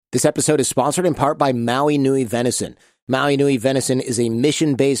This episode is sponsored in part by Maui Nui Venison. Maui Nui Venison is a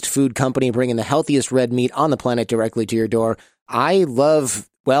mission-based food company bringing the healthiest red meat on the planet directly to your door. I love,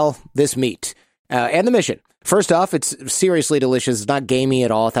 this meat and the mission. First off, it's seriously delicious. It's not gamey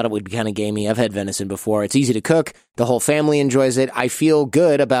at all. I thought it would be kind of gamey. I've had venison before. It's easy to cook. The whole family enjoys it. I feel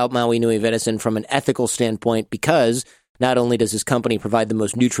good about Maui Nui Venison from an ethical standpoint because not only does this company provide the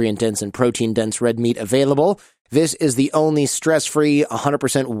most nutrient-dense and protein-dense red meat available, this is the only stress-free,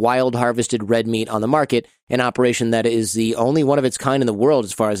 100% wild-harvested red meat on the market, an operation that is the only one of its kind in the world,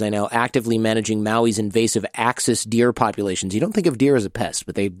 as far as I know, actively managing Maui's invasive axis deer populations. You don't think of deer as a pest,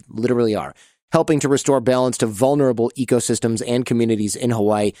 but they literally are, helping to restore balance to vulnerable ecosystems and communities in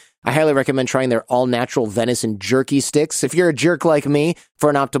Hawaii. I highly recommend trying their all-natural venison jerky sticks. If you're a jerk like me, for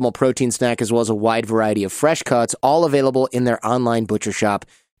an optimal protein snack as well as a wide variety of fresh cuts, all available in their online butcher shop.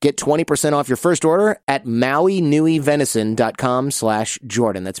 Get 20% off your first order at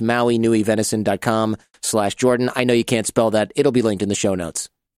mauinuivenison.com/Jordan. That's mauinuivenison.com/Jordan. I know you can't spell that. It'll be linked in the show notes.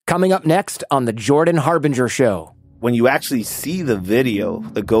 Coming up next on The Jordan Harbinger Show. When you actually see the video,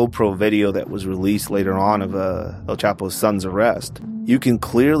 the GoPro video that was released later on of El Chapo's son's arrest, you can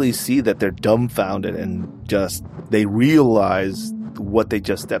clearly see that they're dumbfounded and they realize what they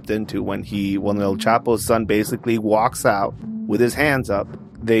just stepped into when El Chapo's son basically walks out with his hands up.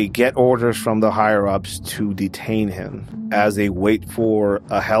 They get orders from the higher-ups to detain him as they wait for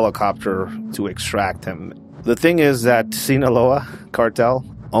a helicopter to extract him. The thing is that Sinaloa cartel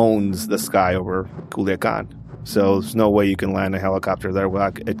owns the sky over Culiacan. So there's no way you can land a helicopter there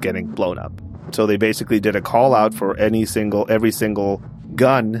without it getting blown up. So they basically did a call out for every single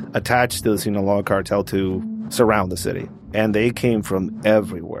gun attached to the Sinaloa cartel to surround the city. And they came from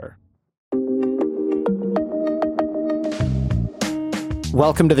everywhere.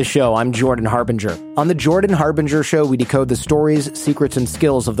 Welcome to the show. I'm Jordan Harbinger. On the Jordan Harbinger Show, we decode the stories, secrets, and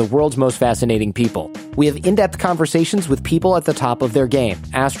skills of the world's most fascinating people. We have in-depth conversations with people at the top of their game,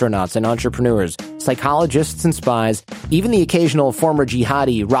 astronauts and entrepreneurs, psychologists and spies, even the occasional former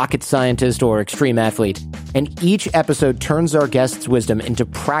jihadi, rocket scientist, or extreme athlete. And each episode turns our guests' wisdom into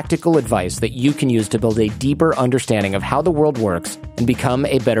practical advice that you can use to build a deeper understanding of how the world works and become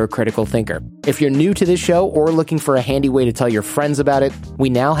a better critical thinker. If you're new to this show or looking for a handy way to tell your friends about it, we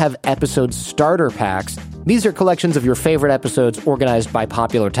now have episode starter packs. These are collections of your favorite episodes organized by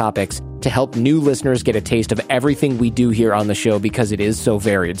popular topics to help new listeners get a taste of everything we do here on the show because it is so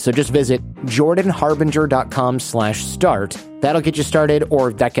varied. So just visit jordanharbinger.com/start. That'll get you started,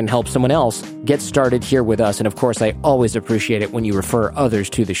 or that can help someone else get started here with us. And of course, I always appreciate it when you refer others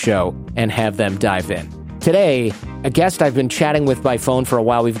to the show and have them dive in. Today, a guest I've been chatting with by phone for a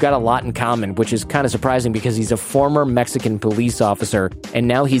while. We've got a lot in common, which is kind of surprising because he's a former Mexican police officer, and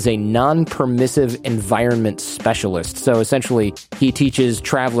now he's a non-permissive environment specialist. So essentially, he teaches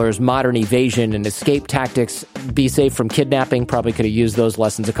travelers modern evasion and escape tactics, be safe from kidnapping, probably could have used those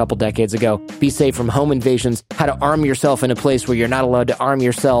lessons a couple decades ago, be safe from home invasions, how to arm yourself in a place where you're not allowed to arm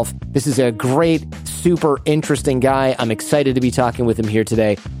yourself. This is a great, super interesting guy. I'm excited to be talking with him here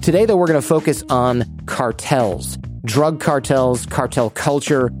today. Today, though, we're going to focus on cartels. Drug cartels, cartel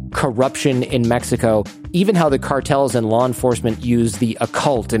culture, corruption in Mexico, even how the cartels and law enforcement use the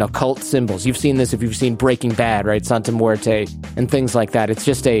occult and occult symbols. You've seen this if you've seen Breaking Bad, right? Santa Muerte and things like that. It's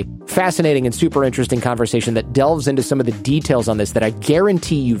just a fascinating and super interesting conversation that delves into some of the details on this that I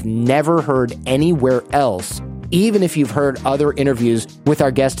guarantee you've never heard anywhere else, even if you've heard other interviews with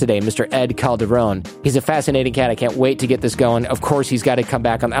our guest today, Mr. Ed Calderon. He's a fascinating cat. I can't wait to get this going. Of course, he's got to come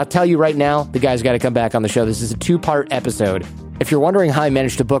back on. I'll tell you right now, the guy's got to come back on the show. This is a two-part episode. If you're wondering how I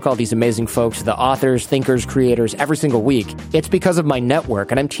managed to book all these amazing folks, the authors, thinkers, creators, every single week, it's because of my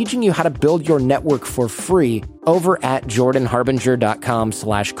network, and I'm teaching you how to build your network for free over at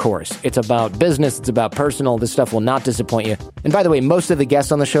jordanharbinger.com/course. It's about business. It's about personal. This stuff will not disappoint you. And by the way, most of the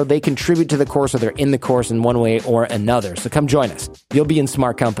guests on the show, they contribute to the course or they're in the course in one way or another. So come join us. You'll be in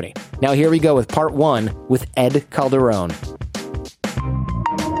smart company. Now here we go with part one with Ed Calderon.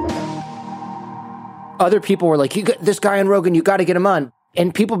 Other people were like, this guy on Rogan, you got to get him on.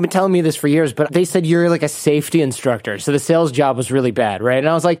 And people have been telling me this for years, but they said you're like a safety instructor. So the sales job was really bad, right? And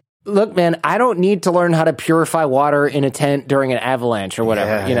I was like, look, man, I don't need to learn how to purify water in a tent during an avalanche or whatever.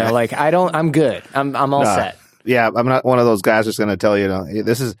 Yeah. You know, like I'm good. I'm all set. Yeah, I'm not one of those guys that's going to tell you,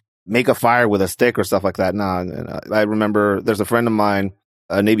 this is make a fire with a stick or stuff like that. No, I remember there's a friend of mine,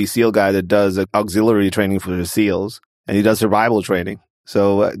 a Navy SEAL guy that does auxiliary training for the SEALs, and he does survival training.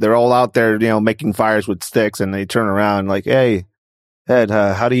 So they're all out there, making fires with sticks, and they turn around like, hey, Ed,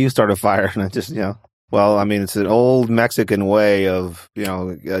 how do you start a fire? And I just, Well, I mean, it's an old Mexican way of,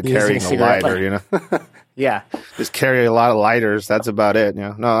 carrying a lighter, Yeah. Just carry a lot of lighters. That's about it.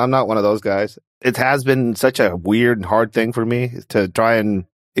 No, I'm not one of those guys. It has been such a weird and hard thing for me to try and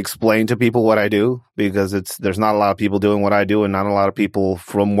explain to people what I do, because there's not a lot of people doing what I do and not a lot of people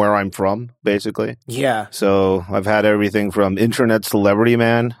from where I'm from, basically. Yeah. So I've had everything from internet celebrity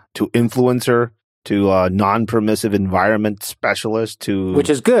man to influencer to non-permissive environment specialist to... Which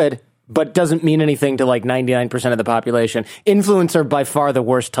is good, but doesn't mean anything to like 99% of the population. Influencer, by far the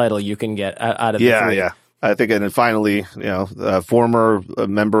worst title you can get out of the three. Yeah. I think, and then finally, a former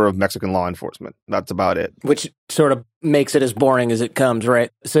member of Mexican law enforcement. That's about it. Which sort of makes it as boring as it comes, right?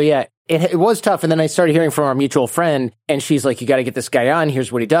 So yeah, it was tough. And then I started hearing from our mutual friend, and she's like, you got to get this guy on.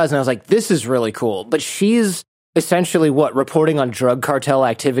 Here's what he does. And I was like, this is really cool. But she's essentially reporting on drug cartel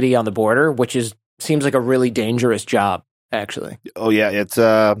activity on the border, which seems like a really dangerous job, actually. Oh, yeah. It's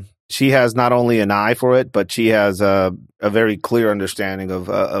she has not only an eye for it, but she has a very clear understanding of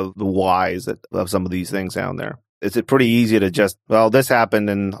the whys of some of these things down there. It's pretty easy to just, this happened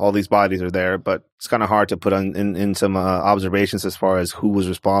and all these bodies are there, but it's kind of hard to put in some observations as far as who was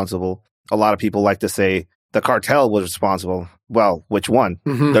responsible. A lot of people like to say the cartel was responsible. Well, which one?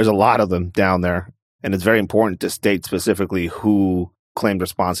 Mm-hmm. There's a lot of them down there, and it's very important to state specifically who claimed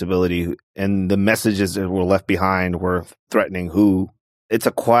responsibility, and the messages that were left behind were threatening who. It's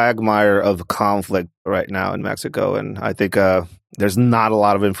a quagmire of conflict right now in Mexico, and I think there's not a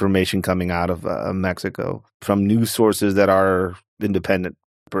lot of information coming out of Mexico from news sources that are independent,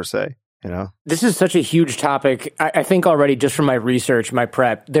 per se. This is such a huge topic. I think already just from my research, my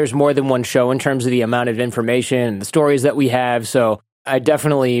prep, there's more than one show in terms of the amount of information and the stories that we have. So I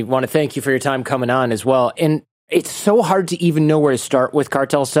definitely want to thank you for your time coming on as well. And it's so hard to even know where to start with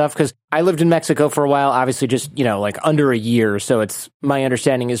cartel stuff, because I lived in Mexico for a while, obviously just, like under a year. So my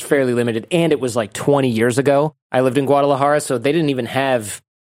understanding is fairly limited. And it was like 20 years ago. I lived in Guadalajara, so they didn't even have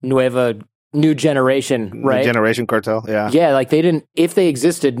new generation, right? New generation cartel, yeah. Yeah, like they didn't, if they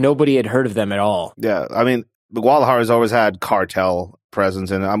existed, nobody had heard of them at all. Yeah, I mean, Guadalajara has always had cartel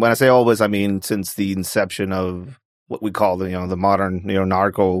presence. And when I say always, I mean since the inception of what we call the modern,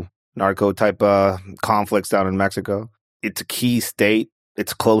 narco type conflicts down in Mexico. It's a key state.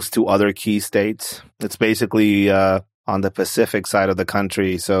 It's close to other key states. It's basically on the Pacific side of the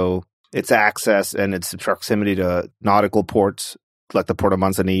country. So its access and its proximity to nautical ports like the Port of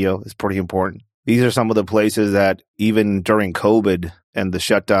Manzanillo is pretty important. These are some of the places that even during COVID and the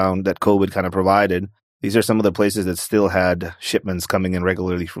shutdown that COVID kind of provided, these are some of the places that still had shipments coming in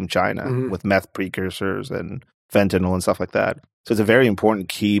regularly from China with meth precursors and fentanyl and stuff like that. So it's a very important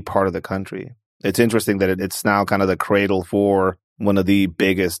key part of the country. It's interesting that it's now kind of the cradle for one of the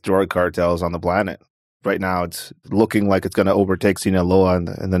biggest drug cartels on the planet. Right now, it's looking like it's going to overtake Sinaloa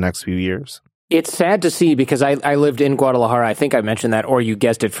in the next few years. It's sad to see, because I lived in Guadalajara. I think I mentioned that, or you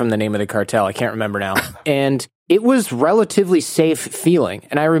guessed it from the name of the cartel. I can't remember now. And it was relatively safe feeling.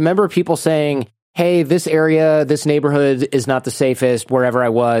 And I remember people saying, hey, this area, this neighborhood is not the safest wherever I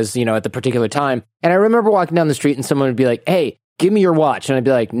was, at the particular time. And I remember walking down the street and someone would be like, hey, give me your watch. And I'd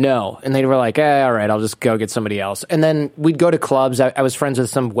be like, no. And they were like, all right, I'll just go get somebody else. And then we'd go to clubs. I was friends with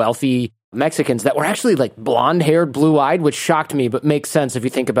some wealthy Mexicans that were actually like blonde-haired, blue-eyed, which shocked me, but makes sense if you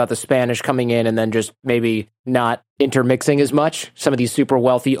think about the Spanish coming in and then just maybe not intermixing as much. Some of these super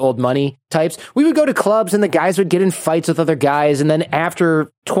wealthy old money types. We would go to clubs and the guys would get in fights with other guys. And then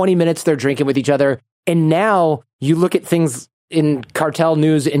after 20 minutes, they're drinking with each other. And now you look at things in cartel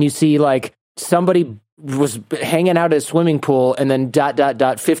news and you see like somebody was hanging out at a swimming pool and then ...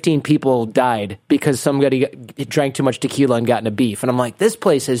 15 people died because somebody drank too much tequila and got in a beef. And I'm like, this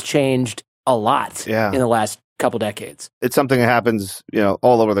place has changed a lot in the last couple decades. It's something that happens,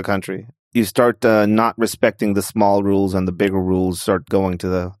 all over the country. You start not respecting the small rules, and the bigger rules start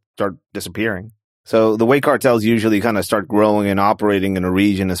disappearing. So the way cartels usually kind of start growing and operating in a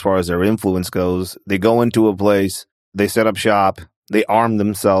region as far as their influence goes, they go into a place, they set up shop, they arm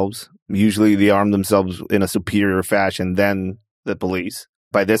themselves. Usually they arm themselves in a superior fashion than the police.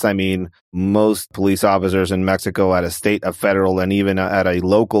 By this, I mean most police officers in Mexico at a state, a federal, and even at a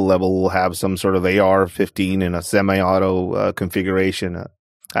local level will have some sort of AR-15 in a semi-auto configuration,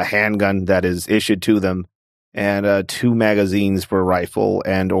 a handgun that is issued to them, and 2 magazines per rifle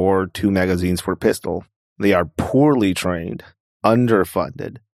and or 2 magazines per pistol. They are poorly trained,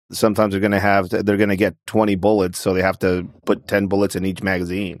 underfunded. Sometimes they're going to get 20 bullets, so they have to put 10 bullets in each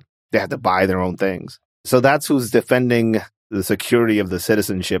magazine. They have to buy their own things. So that's who's defending the security of the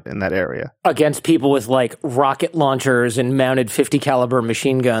citizenship in that area. Against people with like rocket launchers and mounted 50 caliber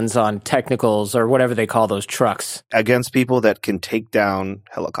machine guns on technicals or whatever they call those trucks. Against people that can take down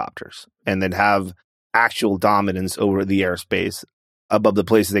helicopters and then have actual dominance over the airspace above the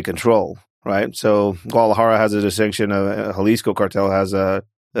places they control, right? So Guadalajara has a distinction. Jalisco cartel has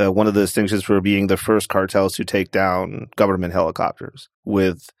one of the distinctions for being the first cartels to take down government helicopters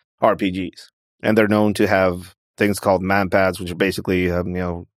with RPGs. And they're known to have things called manpads, which are basically,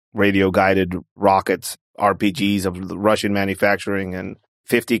 radio-guided rockets, RPGs of Russian manufacturing, and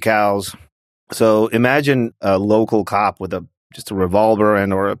 50 cals. So imagine a local cop with just a revolver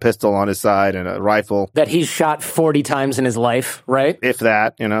or a pistol on his side and a rifle. That he's shot 40 times in his life, right? If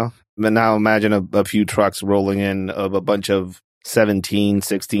that, But now imagine a few trucks rolling in of a bunch of 17,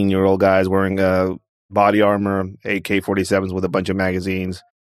 16-year-old guys wearing body armor, AK-47s with a bunch of magazines.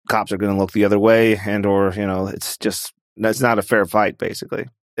 Cops are going to look the other way that's not a fair fight, basically.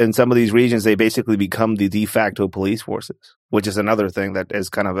 In some of these regions, they basically become the de facto police forces, which is another thing that is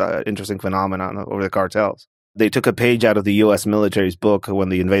kind of an interesting phenomenon over the cartels. They took a page out of the U.S. military's book when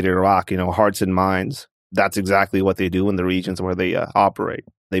they invaded Iraq, hearts and minds. That's exactly what they do in the regions where they operate.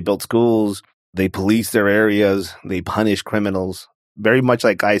 They build schools, they police their areas, they punish criminals, very much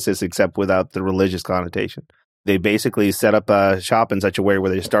like ISIS, except without the religious connotation. They basically set up shop in such a way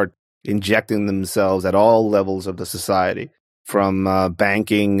where they start injecting themselves at all levels of the society, from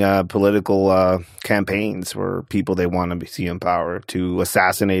banking political campaigns for people they want to see in power, to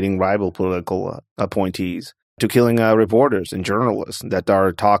assassinating rival political appointees, to killing reporters and journalists that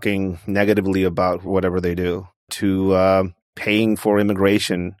are talking negatively about whatever they do, to paying for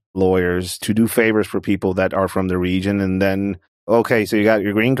immigration lawyers to do favors for people that are from the region. And then, okay, so you got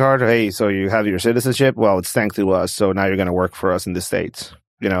your green card. Hey, so you have your citizenship. Well, it's thanks to us. So now you're going to work for us in the States.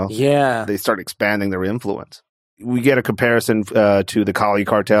 Yeah. They start expanding their influence. We get a comparison to the Cali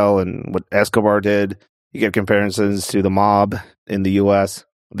cartel and what Escobar did. You get comparisons to the mob in the U.S.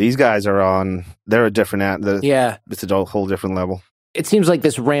 These guys they're a different, it's a whole different level. It seems like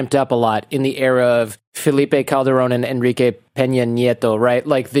this ramped up a lot in the era of Felipe Calderon and Enrique Peña Nieto, right?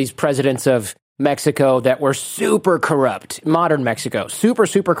 Like these presidents of Mexico that were super corrupt, modern Mexico, super,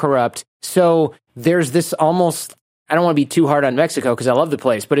 super corrupt. So there's this almost, I don't want to be too hard on Mexico because I love the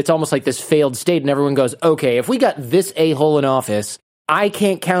place, but it's almost like this failed state, and everyone goes, okay, if we got this a-hole in office, I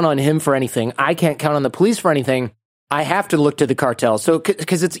can't count on him for anything. I can't count on the police for anything. I have to look to the cartels. So,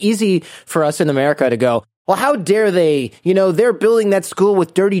 because it's easy for us in America to go, well, how dare they? They're building that school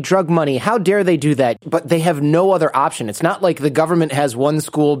with dirty drug money. How dare they do that? But they have no other option. It's not like the government has one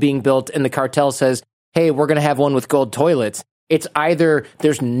school being built and the cartel says, hey, we're going to have one with gold toilets. It's either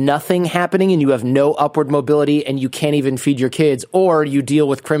there's nothing happening and you have no upward mobility and you can't even feed your kids, or you deal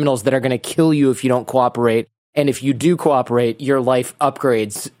with criminals that are going to kill you if you don't cooperate. And if you do cooperate, your life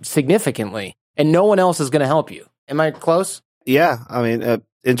upgrades significantly and no one else is going to help you. Am I close? Yeah. I mean,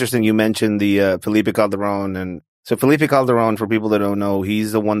 interesting you mentioned the Felipe Calderon. And so Felipe Calderon, for people that don't know,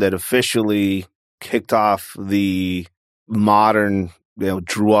 he's the one that officially kicked off the modern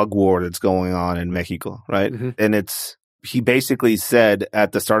drug war that's going on in Mexico, right? Mm-hmm. And he basically said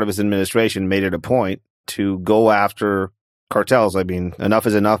at the start of his administration, made it a point to go after cartels. I mean, enough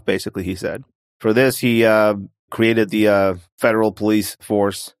is enough, basically, he said. For this, he created the federal police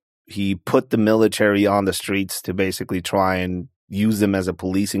force. He put the military on the streets to basically try and use them as a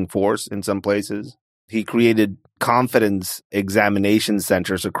policing force in some places. He created confidence examination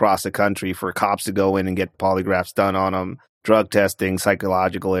centers across the country for cops to go in and get polygraphs done on them, drug testing,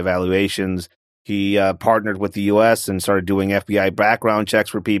 psychological evaluations. He partnered with the U.S. and started doing FBI background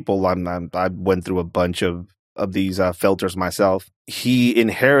checks for people. I went through a bunch of these filters myself. He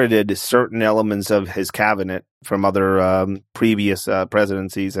inherited certain elements of his cabinet from other previous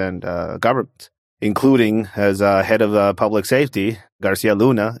presidencies and governments, including as head of public safety, Garcia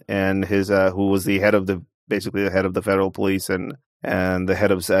Luna, and his who was the head of the federal police and the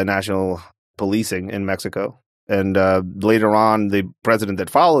head of national policing in Mexico. And later on, the president that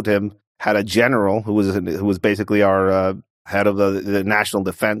followed him had a general who was basically our head of the national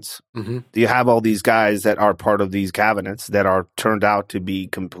defense. Mm-hmm. You have all these guys that are part of these cabinets that are turned out to be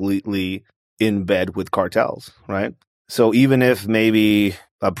completely in bed with cartels, right? So even if maybe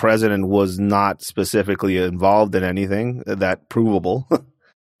a president was not specifically involved in anything that provable,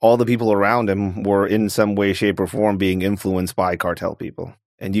 all the people around him were in some way, shape, or form being influenced by cartel people.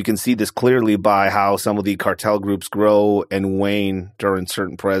 And you can see this clearly by how some of the cartel groups grow and wane during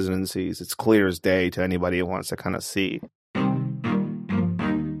certain presidencies. It's clear as day to anybody who wants to kind of see.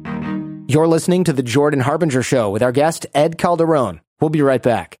 You're listening to The Jordan Harbinger Show with our guest, Ed Calderon. We'll be right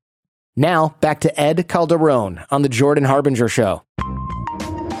back. Now, back to Ed Calderon on The Jordan Harbinger Show.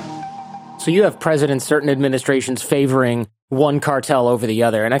 So you have presidents, certain administrations favoring one cartel over the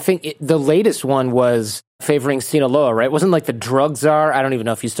other. And I think the latest one was favoring Sinaloa, right? It wasn't like the drug czar. I don't even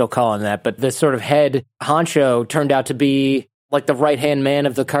know if you still call him that, but the sort of head honcho turned out to be like the right-hand man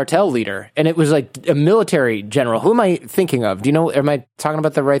of the cartel leader. And it was like a military general. Who am I thinking of? Do you know, am I talking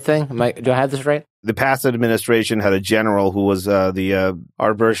about the right thing? Do I have this right? The past administration had a general who was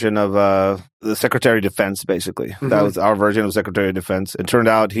our version of the Secretary of Defense, basically. Mm-hmm. That was our version of Secretary of Defense. It turned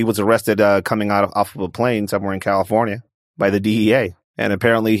out he was arrested coming off of a plane somewhere in California by the DEA. And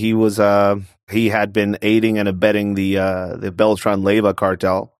apparently he had been aiding and abetting the Beltran Leyva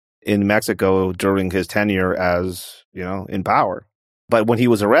cartel in Mexico during his tenure as, in power. But when he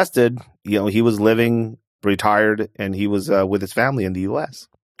was arrested, he was living retired and he was with his family in the U.S.,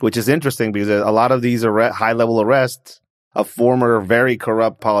 which is interesting because a lot of these high-level arrests of former very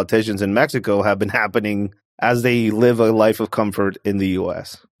corrupt politicians in Mexico have been happening as they live a life of comfort in the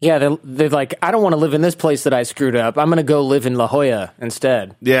U.S. Yeah, they're like, I don't want to live in this place that I screwed up. I'm going to go live in La Jolla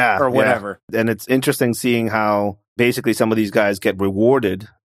instead. Yeah. Or whatever. Yeah. And it's interesting seeing how basically some of these guys get rewarded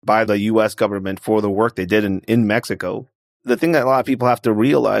by the U.S. government for the work they did in Mexico. The thing that a lot of people have to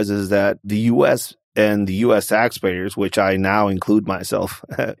realize is that the U.S. and the U.S. taxpayers, which I now include myself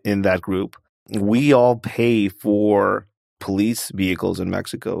in that group, we all pay for police vehicles in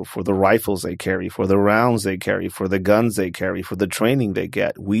Mexico, for the rifles they carry, for the rounds they carry, for the guns they carry, for the training they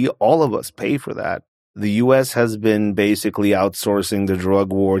get. All of us pay for that. The U.S. has been basically outsourcing the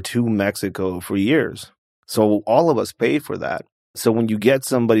drug war to Mexico for years. So all of us pay for that. So when you get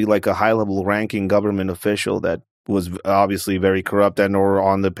somebody like a high-level ranking government official that was obviously very corrupt and or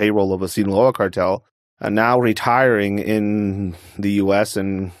on the payroll of a Sinaloa cartel, and now retiring in the U.S.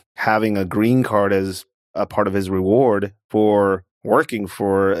 and having a green card as a part of his reward for working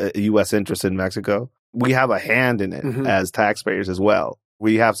for a U.S. interest in Mexico, we have a hand in it as taxpayers as well.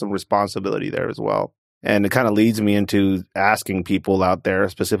 We have some responsibility there as well. And it kind of leads me into asking people out there,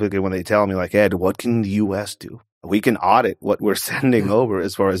 specifically when they tell me like, Ed, what can the U.S. do? We can audit what we're sending over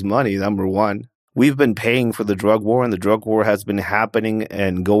as far as money, number one. We've been paying for the drug war, and the drug war has been happening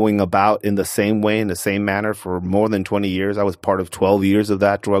and going about in the same way, in the same manner for more than 20 years. I was part of 12 years of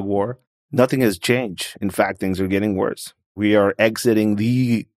that drug war. Nothing has changed. In fact, things are getting worse. We are exiting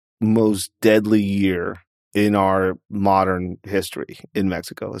the most deadly year in our modern history in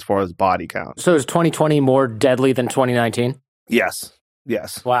Mexico as far as body count. So is 2020 more deadly than 2019? Yes.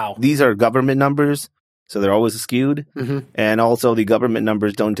 Wow. These are government numbers, so they're always skewed. Mm-hmm. And also the government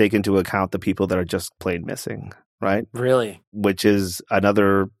numbers don't take into account the people that are just plain missing, right? Really? Which is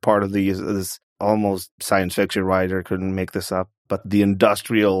another part of this almost science fiction writer couldn't make this up, but the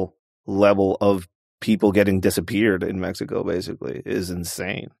industrial level of people getting disappeared in Mexico basically is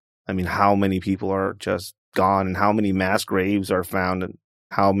insane. I mean, how many people are just gone and how many mass graves are found and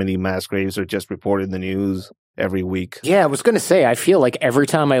how many mass graves are just reported in the news every week. Yeah, I was going to say, I feel like every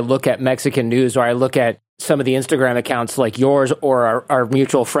time I look at Mexican news or I look at some of the Instagram accounts like yours or our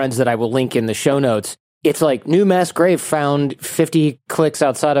mutual friends that I will link in the show notes, it's like new mass grave found 50 clicks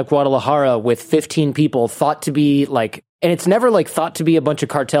outside of Guadalajara with 15 people thought to be like, and it's never like thought to be a bunch of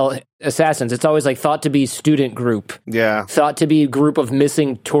cartel assassins. It's always like thought to be student group. Yeah. Thought to be a group of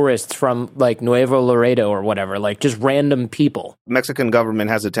missing tourists from like Nuevo Laredo or whatever, like just random people. Mexican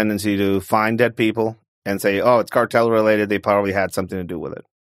government has a tendency to find dead people and say, oh, it's cartel related. They probably had something to do with it.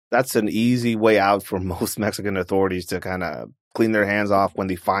 That's an easy way out for most Mexican authorities to kind of clean their hands off when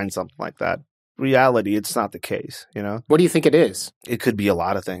they find something like that. Reality, it's not the case, What do you think it is? It could be a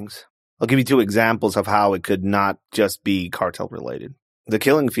lot of things. I'll give you two examples of how it could not just be cartel related. The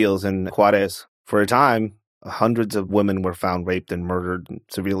killing fields in Juarez, for a time, hundreds of women were found raped and murdered and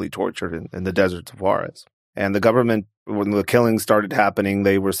severely tortured in the deserts of Juarez. And the government, when the killings started happening,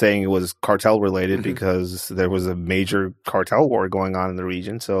 they were saying it was cartel related because there was a major cartel war going on in the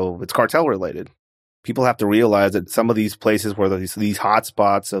region. So it's cartel related. People have to realize that some of these places where these hot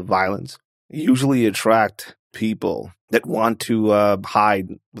spots of violence usually attract people that want to hide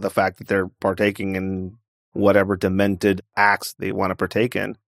the fact that they're partaking in whatever demented acts they want to partake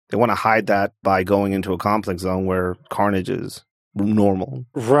in. They want to hide that by going into a conflict zone where carnage is normal.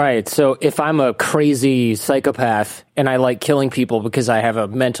 Right. So if I'm a crazy psychopath and I like killing people because I have a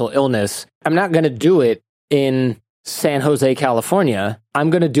mental illness, I'm not going to do it in San Jose, California. I'm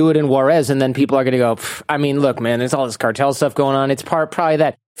going to do it in Juarez, and then people are going to go, I mean, look, man, there's all this cartel stuff going on. It's probably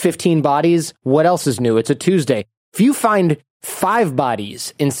that 15 bodies. What else is new? It's a Tuesday. If you find 5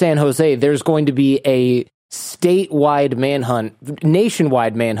 bodies in San Jose, there's going to be a statewide manhunt,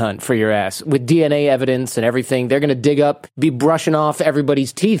 nationwide manhunt for your ass with DNA evidence and everything. They're going to dig up, be brushing off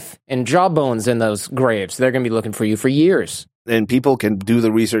everybody's teeth and jawbones in those graves. They're going to be looking for you for years. And people can do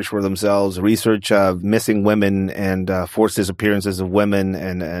the research for themselves, research missing women and forced disappearances of women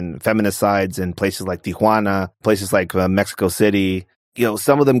and feminicides in places like Tijuana, places like Mexico City.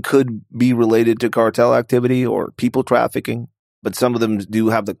 Some of them could be related to cartel activity or people trafficking, but some of them do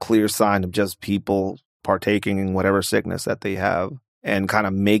have the clear sign of just people partaking in whatever sickness that they have and kind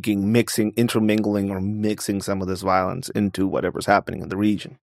of intermingling or mixing some of this violence into whatever's happening in the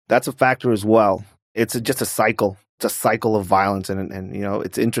region. That's a factor as well. It's just a cycle. It's a cycle of violence. And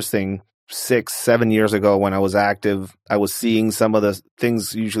it's interesting. 6-7 years ago when I was active, I was seeing some of the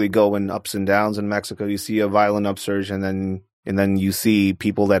things usually go in ups and downs in Mexico. You see a violent upsurge and then you see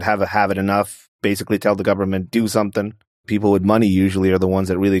people that have had enough basically tell the government, do something. People with money usually are the ones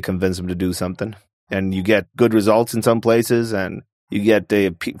that really convince them to do something. And you get good results in some places, and you get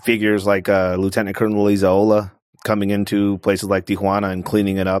the figures like Lieutenant Colonel Izaola coming into places like Tijuana and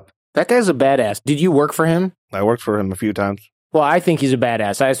cleaning it up. That guy's a badass. Did you work for him? I worked for him a few times. Well, I think he's a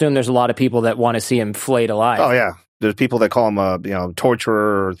badass. I assume there's a lot of people that want to see him flayed alive. Oh, yeah. There's people that call him a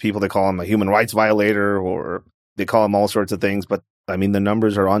torturer, or people that call him a human rights violator, or they call him all sorts of things. But, I mean, the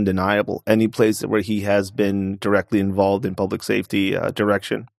numbers are undeniable. Any place where he has been directly involved in public safety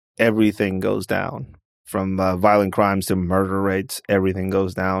direction, everything goes down. From violent crimes to murder rates, everything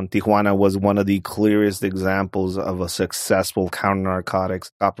goes down. Tijuana was one of the clearest examples of a successful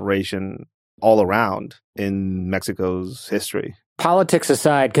counter-narcotics operation all around in Mexico's history. Politics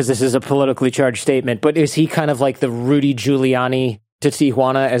aside, because this is a politically charged statement, but is he kind of like the Rudy Giuliani to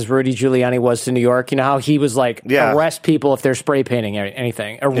Tijuana as Rudy Giuliani was to New York? You know how he was like, arrest people if they're spray painting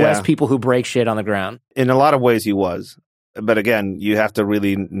anything, arrest people who break shit on the ground. In a lot of ways he was. But again, you have to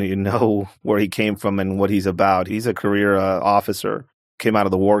really know where he came from and what he's about. He's a career officer, came out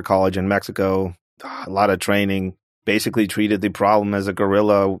of the War College in Mexico, a lot of training, basically treated the problem as a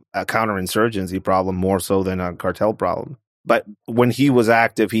guerrilla counterinsurgency problem more so than a cartel problem. But when he was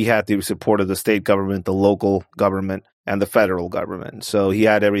active, he had the support of the state government, the local government, and the federal government. So he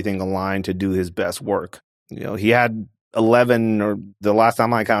had everything aligned to do his best work. He had 11, or the last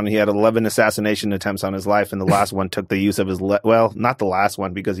time I counted, he had 11 assassination attempts on his life, and the last one took the use of his well, not the last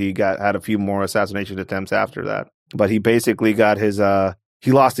one, because he had a few more assassination attempts after that. But he basically got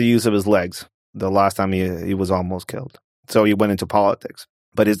he lost the use of his legs the last time he was almost killed. So he went into politics.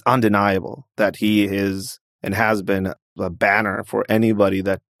 But it's undeniable that he is and has been a banner for anybody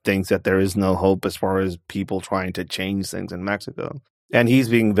that thinks that there is no hope as far as people trying to change things in Mexico. And he's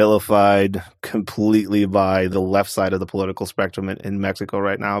being vilified completely by the left side of the political spectrum in Mexico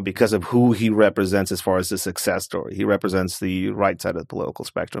right now because of who he represents as far as the success story. He represents the right side of the political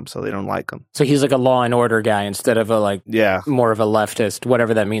spectrum, so they don't like him. So he's like a law and order guy instead of more of a leftist,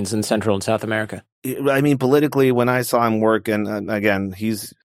 whatever that means in Central and South America. I mean, politically, when I saw him work, and again,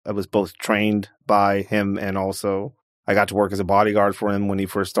 I was both trained by him and also I got to work as a bodyguard for him when he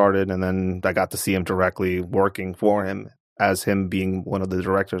first started, and then I got to see him directly working for him, as him being one of the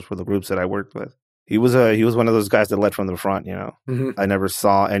directors for the groups that I worked with. He was one of those guys that led from the front, Mm-hmm. I never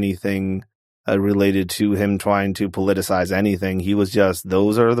saw anything related to him trying to politicize anything. He was just,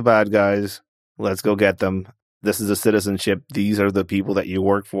 those are the bad guys. Let's go get them. This is a citizenship. These are the people that you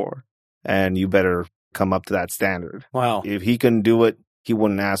work for. And you better come up to that standard. Wow. If he couldn't do it, he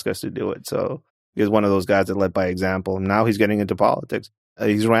wouldn't ask us to do it. So he was one of those guys that led by example. Now he's getting into politics.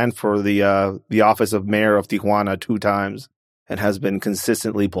 He's ran for the office of mayor of Tijuana 2 times and has been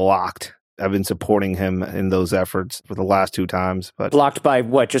consistently blocked. I've been supporting him in those efforts for the last 2 times. But blocked by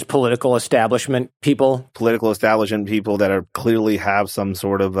what? Just political establishment people? Political establishment people that are clearly have some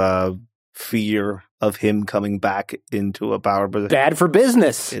sort of fear of him coming back into a power position. Bad for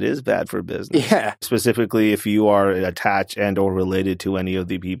business. It is bad for business. Yeah. Specifically if you are attached and or related to any of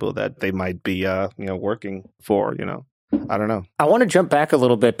the people that they might be working for, I don't know. I want to jump back a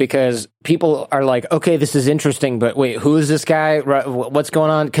little bit because people are like, okay, this is interesting, but wait, who is this guy? What's going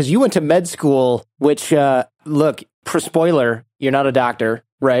on? Because you went to med school, which, look, spoiler, you're not a doctor,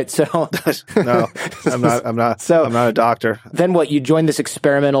 right? So no, I'm not. So I'm not a doctor. Then what? You joined this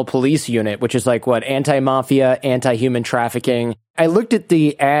experimental police unit, which is like what? Anti-mafia, anti-human trafficking. I looked at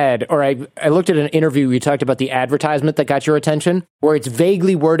the ad, or I looked at an interview where you talked about the advertisement that got your attention, where it's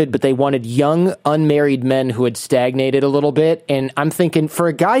vaguely worded, but they wanted young, unmarried men who had stagnated a little bit. And I'm thinking, for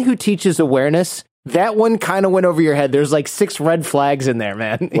a guy who teaches awareness, that one kind of went over your head. There's like 6 red flags in there,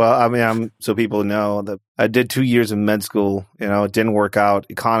 man. Well, I mean, so people know that I did 2 years of med school. It didn't work out.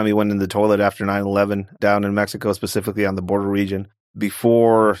 Economy went in the toilet after 9/11 down in Mexico, specifically on the border region.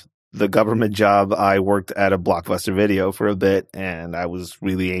 Before the government job, I worked at a Blockbuster Video for a bit, and I was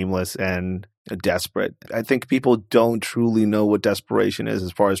really aimless and desperate. I think people don't truly know what desperation is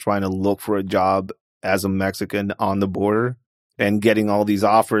as far as trying to look for a job as a Mexican on the border. and getting all these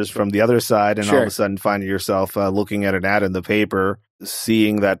offers from the other side, and all Sure. of a sudden finding yourself looking at an ad in the paper,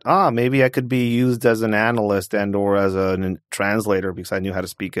 seeing that, maybe I could be used as an analyst and or as a translator because I knew how to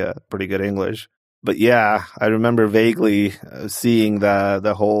speak pretty good English. But yeah, I remember vaguely seeing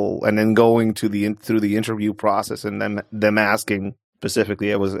the whole, and then going to through the interview process, and them asking specifically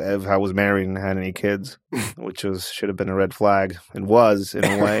if I was married and had any kids, which should have been a red flag, and was in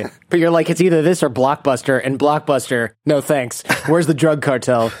a way. But you're like, it's either this or Blockbuster, and Blockbuster, no thanks. Where's the drug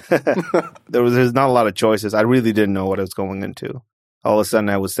cartel? There's not a lot of choices. I really didn't know what I was going into. All of a sudden,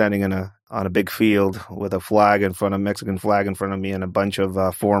 I was standing on a big field with a Mexican flag in front of me, and a bunch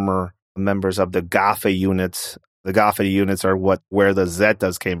of former members of the GAFE units. The GAFE units are where the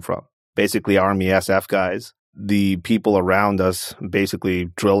Zetas came from. Basically, Army SF guys. The people around us, basically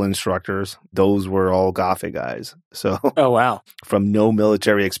drill instructors, those were all GAFE guys. So, oh wow, from no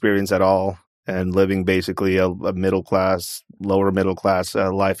military experience at all, and living basically a middle class, lower middle class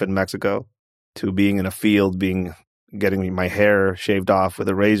life in Mexico, to being in a field, getting my hair shaved off with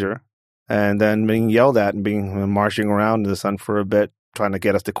a razor, and then being yelled at and marching around in the sun for a bit, trying to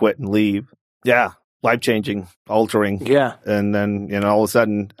get us to quit and leave. Yeah, life-changing, altering. Yeah. And then, all of a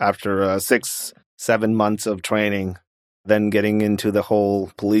sudden, after 6-7 months of training, then getting into the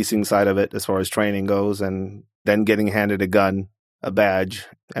whole policing side of it as far as training goes, and then getting handed a gun, a badge,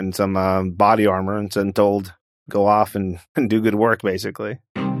 and some body armor, and then told, go off and do good work, basically.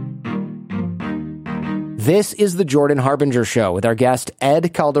 This is the Jordan Harbinger Show with our guest,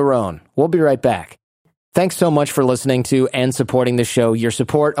 Ed Calderon. We'll be right back. Thanks so much for listening to and supporting the show. Your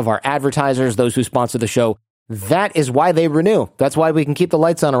support of our advertisers, those who sponsor the show, that is why they renew. That's why we can keep the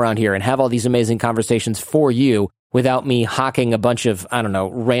lights on around here and have all these amazing conversations for you without me hawking a bunch of,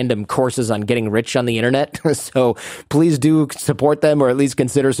 random courses on getting rich on the internet. So please do support them, or at least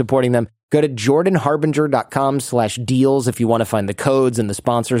consider supporting them. Go to jordanharbinger.com/deals if you want to find the codes and the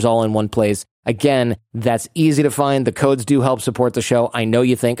sponsors all in one place. Again, that's easy to find. The codes do help support the show. I know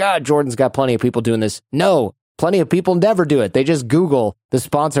you think, Jordan's got plenty of people doing this. No, plenty of people never do it. They just Google the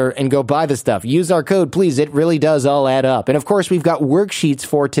sponsor and go buy the stuff. Use our code, please. It really does all add up. And of course, we've got worksheets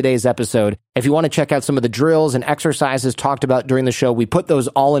for today's episode. If you want to check out some of the drills and exercises talked about during the show, we put those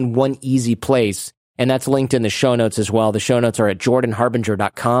all in one easy place. And that's linked in the show notes as well. The show notes are at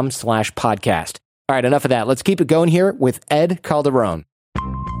jordanharbinger.com/podcast. All right, enough of that. Let's keep it going here with Ed Calderon.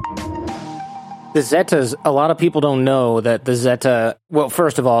 The Zetas, a lot of people don't know that the Zeta, well,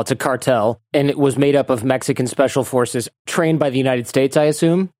 first of all, it's a cartel, and it was made up of Mexican special forces trained by the United States, I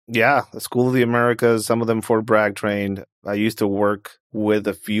assume? Yeah, the School of the Americas, some of them Fort Bragg trained. I used to work with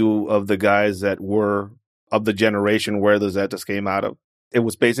a few of the guys that were of the generation where the Zetas came out of. It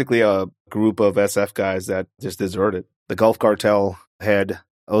was basically a group of SF guys that just deserted. The Gulf Cartel head,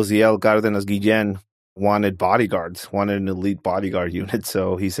 Oziel Cárdenas Guillén, wanted bodyguards, wanted an elite bodyguard unit.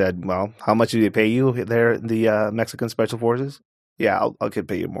 So he said, well, how much do they pay you there in the Mexican Special Forces? Yeah, I could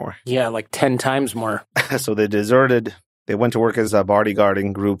pay you more. Yeah, like 10 times more. So they deserted. They went to work as a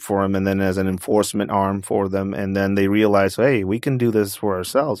bodyguarding group for him, and then as an enforcement arm for them. And then they realized, hey, we can do this for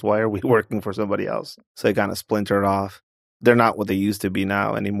ourselves. Why are we working for somebody else? So they kind of splintered off. They're not what they used to be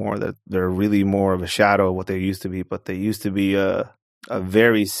now anymore. They're really more of a shadow of what they used to be. But they used to be a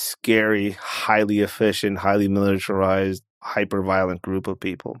very scary, highly efficient, highly militarized, hyper-violent group of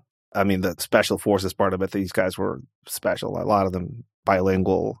people. I mean, the special forces part of it, these guys were special. A lot of them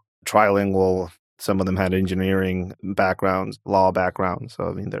bilingual, trilingual. Some of them had engineering backgrounds, law backgrounds. So,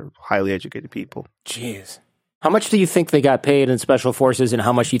 I mean, they're highly educated people. Jeez. How much do you think they got paid in special forces, and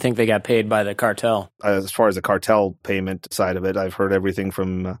how much do you think they got paid by the cartel? As far as the cartel payment side of it, I've heard everything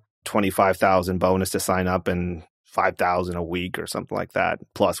from $25,000 bonus to sign up and $5,000 a week or something like that,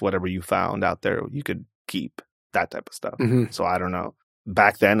 plus whatever you found out there you could keep, that type of stuff. Mm-hmm. So I don't know.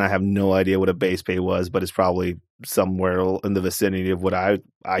 Back then, I have no idea what a base pay was, but it's probably somewhere in the vicinity of what I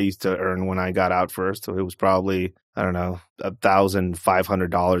used to earn when I got out first. So it was probably, I don't know,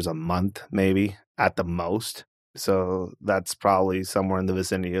 $1,500 a month, maybe at the most. So that's probably somewhere in the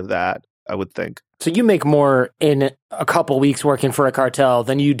vicinity of that, I would think. So you make more in a couple weeks working for a cartel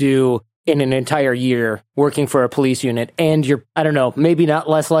than you do in an entire year working for a police unit, and you're, I don't know, maybe not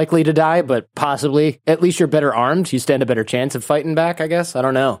less likely to die, but possibly, at least you're better armed. You stand a better chance of fighting back, I guess. I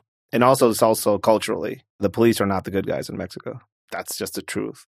don't know. And also, it's also culturally, the police are not the good guys in Mexico. That's just the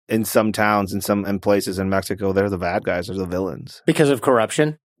truth. In some towns, in places in Mexico, they're the bad guys, they're the villains. Because of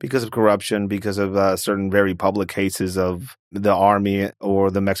corruption? Because of corruption, because of certain very public cases of the army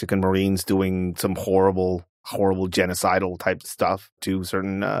or the Mexican Marines doing some horrible genocidal type stuff to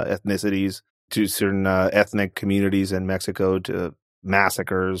certain ethnicities, to certain ethnic communities in Mexico, to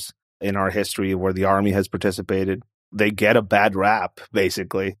massacres in our history where the army has participated. they get a bad rap,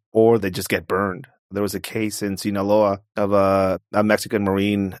 basically, or they just get burned. There was a case in Sinaloa of a Mexican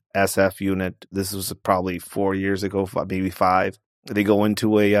Marine SF unit. This was probably 4 years ago, maybe 5. They go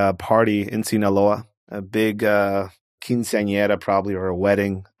into a party in Sinaloa, a big quinceañera probably, or a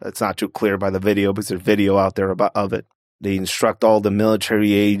wedding. That's not too clear by the video because there's video out there of it. They instruct all the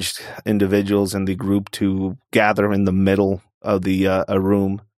military-aged individuals in the group to gather in the middle of the a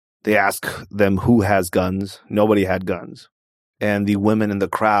room. They ask them who has guns. Nobody had guns. And the women in the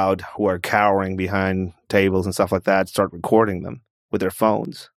crowd who are cowering behind tables and stuff like that start recording them with their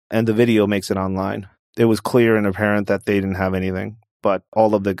phones. And the video makes it online. It was clear and apparent that they didn't have anything, but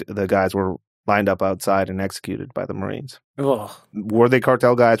all of the guys were lined up outside and executed by the Marines. Ugh. Were they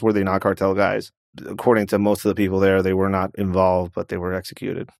cartel guys? Were they not cartel guys? According to most of the people there, they were not involved, but they were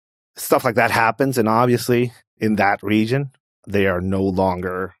executed. Stuff like that happens, and obviously in that region, they are no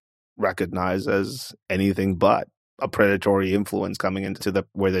longer recognized as anything but a predatory influence coming into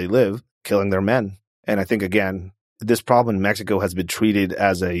where they live, killing their men. And I think, again, this problem in Mexico has been treated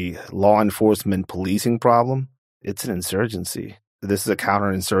as a law enforcement policing problem. It's an insurgency. This is a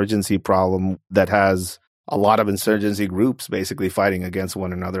counterinsurgency problem that has a lot of insurgency groups basically fighting against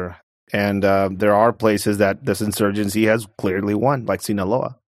one another. And there are places that this insurgency has clearly won, like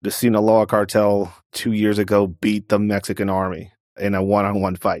Sinaloa. The Sinaloa cartel 2 years ago beat the Mexican army in a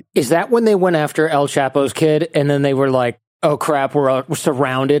one-on-one fight. Is that when they went after El Chapo's kid and then they were like, oh crap, we're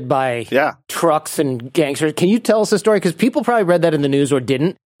surrounded by trucks and gangsters? Can you tell us the story? Because people probably read that in the news or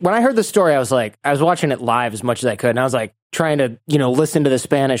didn't. When I heard the story, I was watching it live as much as I could. And I was like trying to, listen to the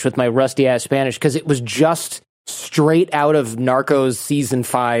Spanish with my rusty ass Spanish because it was just straight out of Narcos season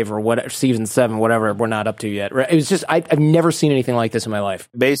 5 or whatever, season 7, whatever we're not up to yet. It was just, I've never seen anything like this in my life.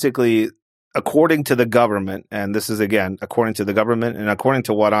 Basically, according to the government, and this is, again, according to the government, and according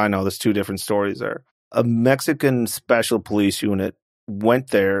to what I know, there's 2 different stories there. A Mexican special police unit went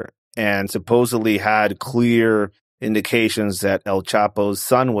there and supposedly had clear indications that El Chapo's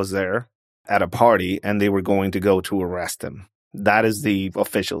son was there at a party, and they were going to go to arrest him. That is the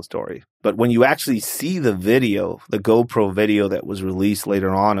official story. But when you actually see the video, the GoPro video that was released later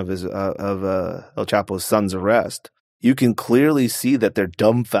on of El Chapo's son's arrest, you can clearly see that they're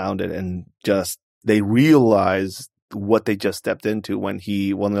dumbfounded and they realize what they just stepped into when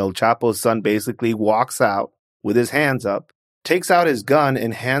El Chapo's son basically walks out with his hands up, takes out his gun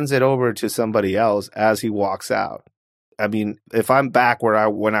and hands it over to somebody else as he walks out. I mean, if I'm back when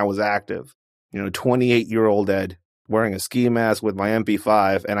I was active, 28-year-old Ed wearing a ski mask with my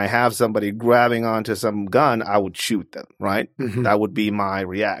MP5 and I have somebody grabbing onto some gun, I would shoot them, right? Mm-hmm. That would be my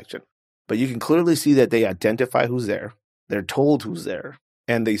reaction. But you can clearly see that they identify who's there. They're told who's there.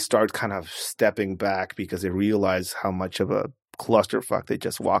 And they start kind of stepping back because they realize how much of a clusterfuck they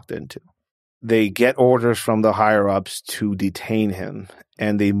just walked into. They get orders from the higher-ups to detain him,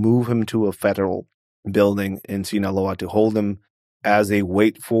 and they move him to a federal building in Sinaloa to hold him as they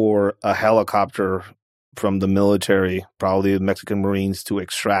wait for a helicopter from the military, probably the Mexican Marines, to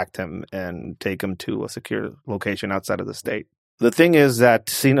extract him and take him to a secure location outside of the state. The thing is that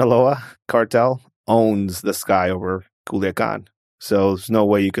Sinaloa cartel owns the sky over Culiacan. So there's no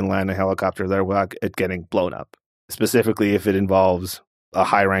way you can land a helicopter there without it getting blown up, specifically if it involves a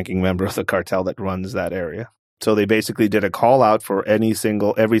high-ranking member of the cartel that runs that area. So they basically did a call out for every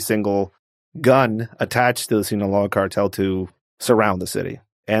single gun attached to the Sinaloa cartel to surround the city.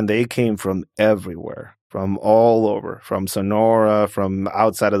 And they came from everywhere, from all over, from Sonora, from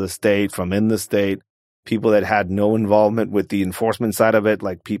outside of the state, from in the state, people that had no involvement with the enforcement side of it,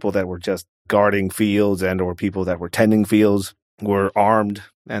 like people that were just guarding fields or people that were tending fields, were armed,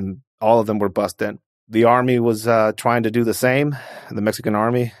 and all of them were bussed in. The army was trying to do the same. The Mexican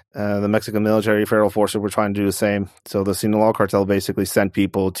army, the Mexican military federal forces were trying to do the same. So the Sinaloa cartel basically sent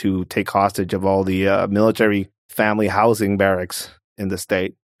people to take hostage of all the military family housing barracks in the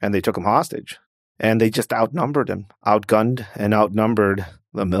state, and they took them hostage. And they just outnumbered them, outgunned and outnumbered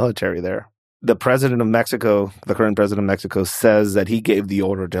the military there. The president of Mexico, the current president of Mexico, says that he gave the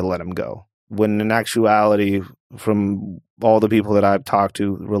order to let him go. When in actuality, from all the people that I've talked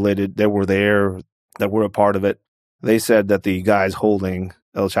to related, that were there, that were a part of it, they said that the guys holding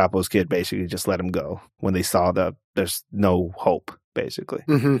El Chapo's kid basically just let him go when they saw that there's no hope, basically.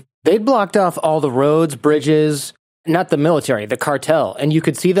 Mm-hmm. They'd blocked off all the roads, bridges, not the military, the cartel. And you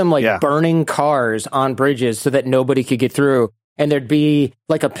could see them burning cars on bridges so that nobody could get through. And there'd be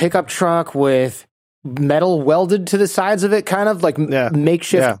like a pickup truck with metal welded to the sides of it, kind of like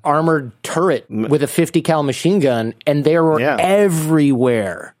makeshift armored turret with a 50 cal machine gun. And they were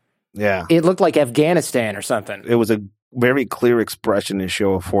everywhere. Yeah. It looked like Afghanistan or something. It was a very clear expression and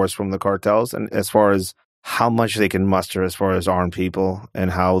show of force from the cartels. And as far as how much they can muster as far as armed people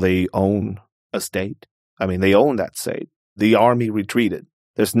and how they own a state. I mean, they own that state. The army retreated.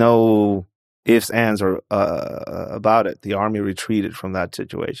 There's no ifs, ands, or about it. The army retreated from that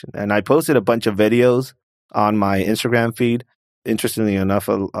situation. And I posted a bunch of videos on my Instagram feed. Interestingly enough,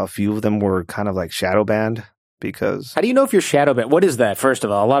 a few of them were kind of like shadow banned because... How do you know if you're shadow banned? What is that, first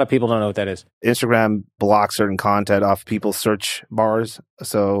of all? A lot of people don't know what that is. Instagram blocks certain content off people's search bars.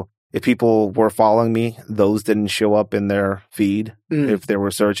 So if people were following me, those didn't show up in their feed if they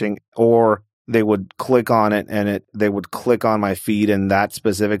were searching, or they would click on it and they would click on my feed and that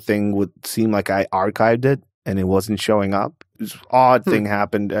specific thing would seem like I archived it and it wasn't showing up. This odd thing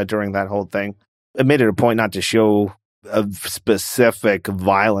happened during that whole thing. I made it a point not to show a specific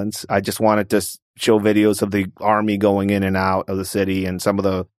violence. I just wanted to show videos of the army going in and out of the city and some of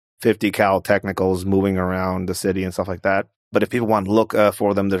the 50 cal technicals moving around the city and stuff like that. But if people want to look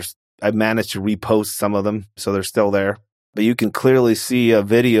for them, I managed to repost some of them, so they're still there. But you can clearly see a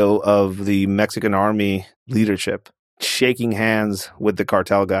video of the Mexican army leadership shaking hands with the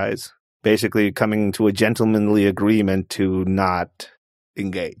cartel guys, basically coming to a gentlemanly agreement to not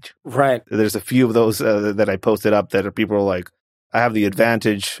engage. Right. There's a few of those that I posted up that people are like, I have the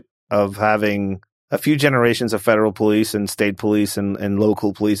advantage of having a few generations of federal police and state police and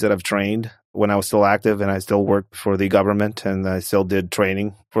local police that I've trained when I was still active and I still worked for the government and I still did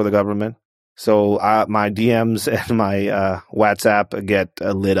training for the government. So my DMs and my WhatsApp get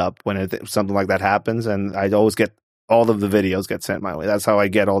lit up when something like that happens, and I always get all of the videos get sent my way. That's how I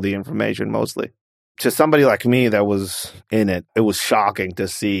get all the information mostly. To somebody like me that was in it, it was shocking to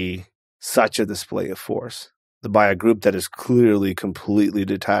see such a display of force by a group that is clearly completely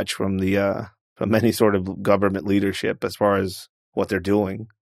detached from from any sort of government leadership as far as what they're doing.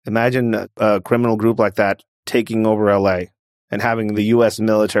 Imagine a criminal group like that taking over LA and having the U.S.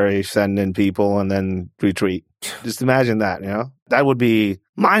 military send in people and then retreat. Just imagine that, That would be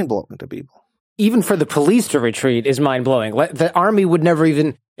mind-blowing to people. Even for the police to retreat is mind-blowing. The army would never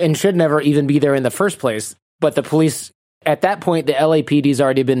even, and should never even be there in the first place. But the police, at that point, the LAPD's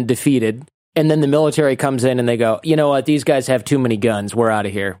already been defeated. And then the military comes in and they go, you know what, these guys have too many guns. We're out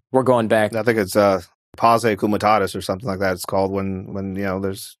of here. We're going back. I think it's Pause Comitatus or something like that. It's called when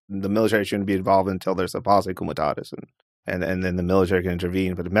there's the military shouldn't be involved until there's a Pause Comitatus and then the military can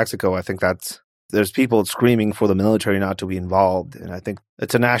intervene. But in Mexico, I think there's people screaming for the military not to be involved. And I think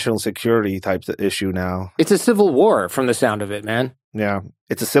it's a national security type issue now. It's a civil war from the sound of it, man. Yeah.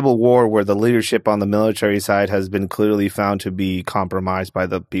 It's a civil war where the leadership on the military side has been clearly found to be compromised by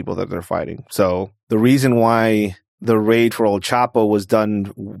the people that they're fighting. So the reason why the raid for El Chapo was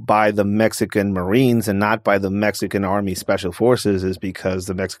done by the Mexican Marines and not by the Mexican Army Special Forces is because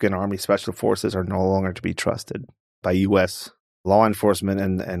the Mexican Army Special Forces are no longer to be trusted by U.S. law enforcement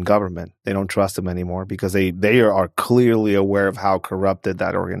and government. They don't trust them anymore because they are clearly aware of how corrupted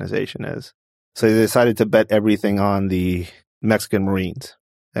that organization is. So they decided to bet everything on the Mexican Marines.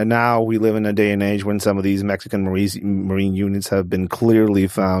 And now we live in a day and age when some of these Mexican Marine units have been clearly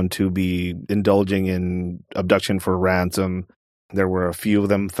found to be indulging in abduction for ransom. There were a few of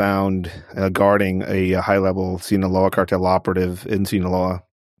them found guarding a high-level Sinaloa cartel operative in Sinaloa,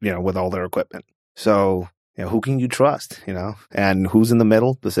 with all their equipment. So, who can you trust, And who's in the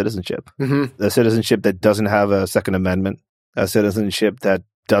middle? The citizenship. Mm-hmm. The citizenship that doesn't have a Second Amendment, a citizenship that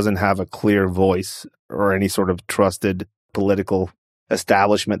doesn't have a clear voice or any sort of trusted political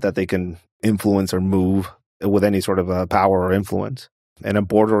establishment that they can influence or move with any sort of power or influence, and a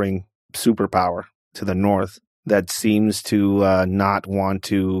bordering superpower to the north that seems to not want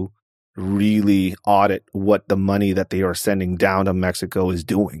to really audit what the money that they are sending down to Mexico is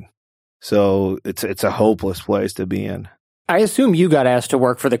doing. So it's a hopeless place to be in. I assume you got asked to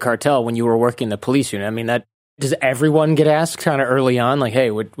work for the cartel when you were working the police unit. I mean, does everyone get asked kind of early on, like,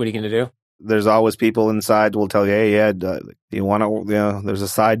 hey, what are you going to do? There's always people inside who will tell you, hey, yeah, do you want to, there's a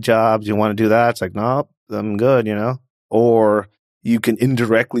side job. Do you want to do that? It's like, no, I'm good, Or you can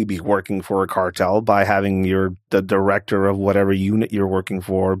indirectly be working for a cartel by having the director of whatever unit you're working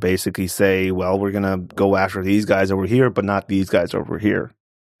for basically say, well, we're going to go after these guys over here, but not these guys over here.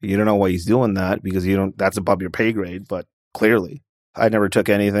 You don't know why he's doing that because that's above your pay grade, but clearly. I never took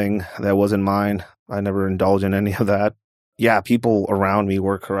anything that wasn't mine. I never indulged in any of that. Yeah, people around me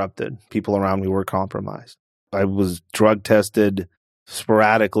were corrupted. People around me were compromised. I was drug tested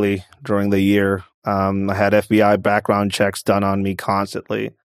sporadically during the year. I had FBI background checks done on me constantly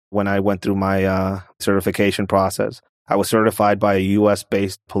when I went through my certification process. I was certified by a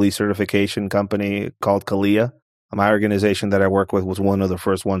U.S.-based police certification company called CALIA. My organization that I work with was one of the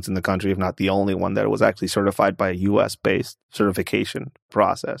first ones in the country, if not the only one, that was actually certified by a U.S.-based certification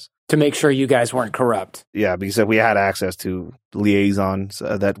process. To make sure you guys weren't corrupt. Yeah, because we had access to liaisons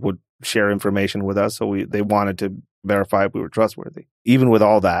that would share information with us. So they wanted to verify if we were trustworthy. Even with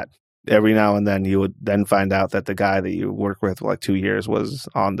all that, every now and then you would then find out that the guy that you worked with for like 2 years was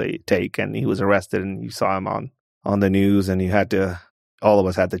on the take and he was arrested and you saw him on the news and all of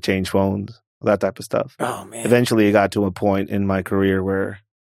us had to change phones, that type of stuff. Oh, man. Eventually it got to a point in my career where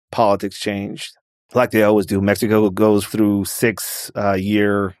politics changed. Like they always do. Mexico goes through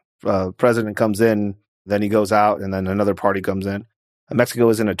 6-year president comes in, then he goes out, and then another party comes in. Mexico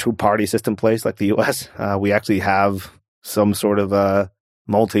isn't a two-party system place like the U.S. We actually have some sort of a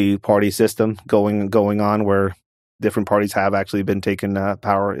multi-party system going on where different parties have actually been taking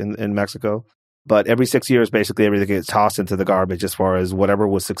power in Mexico. But every 6 years, basically everything gets tossed into the garbage as far as whatever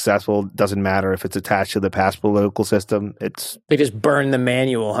was successful. Doesn't matter if it's attached to the past political system. They just burn the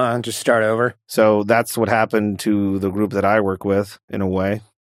manual, huh? Just start over. So that's what happened to the group that I work with, in a way.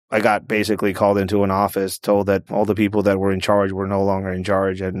 I got basically called into an office, told that all the people that were in charge were no longer in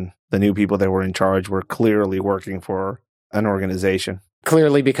charge, and the new people that were in charge were clearly working for an organization.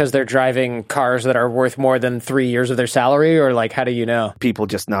 Clearly because they're driving cars that are worth more than 3 years of their salary, or like, how do you know? People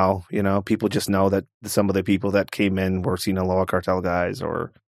just know, people just know that some of the people that came in were Sinaloa cartel guys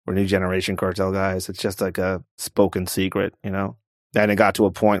or New Generation cartel guys. It's just like a spoken secret, And it got to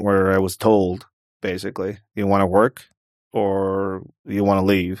a point where I was told, basically, you want to work or you want to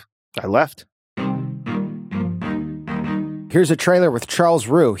leave. I left. Here's a trailer with Charles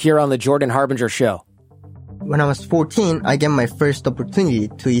Rue here on the Jordan Harbinger Show. When I was 14, I got my first opportunity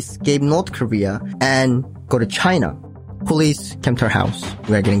to escape North Korea and go to China. Police came to our house.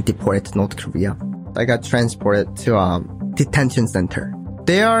 We were getting deported to North Korea. I got transported to a detention center.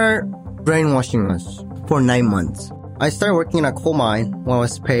 They are brainwashing us for 9 months. I started working in a coal mine where I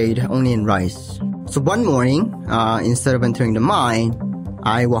was paid only in rice. So one morning, instead of entering the mine,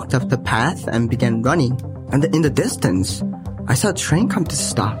 I walked up the path and began running. And in the distance, I saw a train come to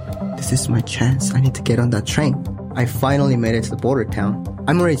stop. This is my chance. I need to get on that train. I finally made it to the border town.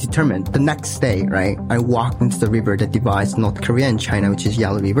 I'm already determined. The next day, right, I walked into the river that divides North Korea and China, which is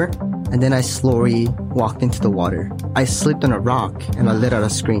Yellow River. And then I slowly walked into the water. I slipped on a rock and I let out a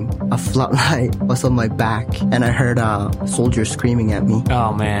scream. A floodlight was on my back and I heard a soldier screaming at me.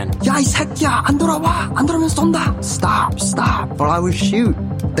 Oh, man. 야, 이 새끼야, 안 돌아와. 안 돌아오면 쏜다. Stop. Or I would shoot.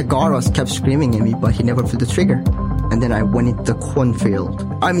 The guard was kept screaming at me, but he never pulled the trigger. And then I went into the cornfield.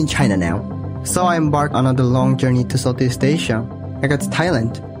 I'm in China now. So I embarked on another long journey to Southeast Asia. I got to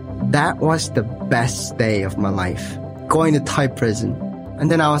Thailand. That was the best day of my life. Going to Thai prison. And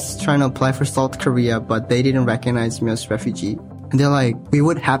then I was trying to apply for South Korea, but they didn't recognize me as refugee. And they're like, we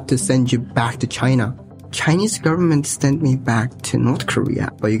would have to send you back to China. Chinese government sent me back to North Korea,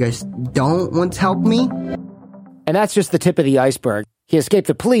 but you guys don't want to help me? And that's just the tip of the iceberg. He escaped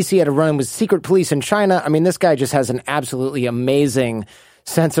the police. He had to run with secret police in China. I mean, this guy just has an absolutely amazing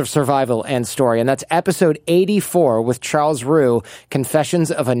sense of survival and story. And that's episode 84 with Charles Rue,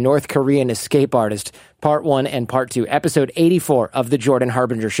 Confessions of a North Korean Escape Artist, part 1 and part 2, episode 84 of the Jordan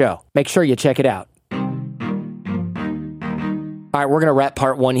Harbinger Show. Make sure you check it out. All right, we're going to wrap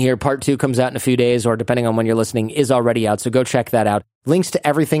part 1 here. Part 2 comes out in a few days, or depending on when you're listening, is already out. So go check that out. Links to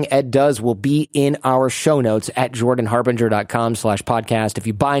everything Ed does will be in our show notes at jordanharbinger.com/podcast. If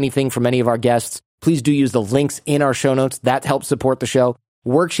you buy anything from any of our guests, please do use the links in our show notes. That helps support the show.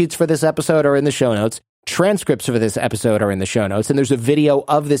 Worksheets for this episode are in the show notes. Transcripts for this episode are in the show notes. And there's a video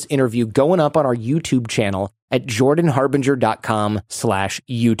of this interview going up on our YouTube channel at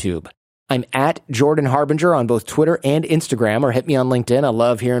jordanharbinger.com/YouTube. I'm at Jordan Harbinger on both Twitter and Instagram, or hit me on LinkedIn. I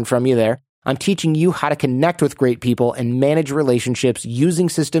love hearing from you there. I'm teaching you how to connect with great people and manage relationships using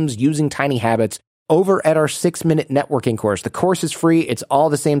systems, using tiny habits over at our 6-minute networking course. The course is free. It's all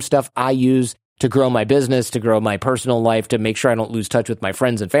the same stuff I use to grow my business, to grow my personal life, to make sure I don't lose touch with my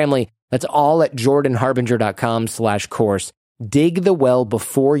friends and family. That's all at jordanharbinger.com/course. Dig the well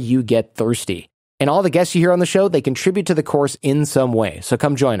before you get thirsty. And all the guests you hear on the show, they contribute to the course in some way. So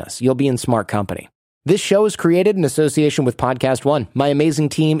come join us. You'll be in smart company. This show is created in association with Podcast One. My amazing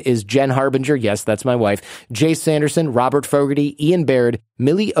team is Jen Harbinger, yes, that's my wife, Jay Sanderson, Robert Fogarty, Ian Baird,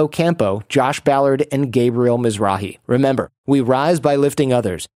 Millie Ocampo, Josh Ballard, and Gabriel Mizrahi. Remember, we rise by lifting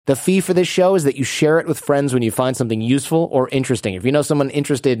others. The fee for this show is that you share it with friends when you find something useful or interesting. If you know someone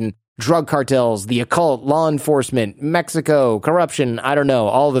interested in drug cartels, the occult, law enforcement, Mexico, corruption, I don't know,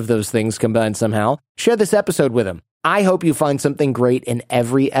 all of those things combined somehow, share this episode with them. I hope you find something great in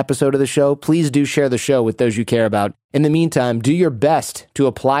every episode of the show. Please do share the show with those you care about. In the meantime, do your best to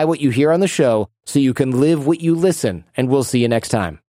apply what you hear on the show so you can live what you listen, and we'll see you next time.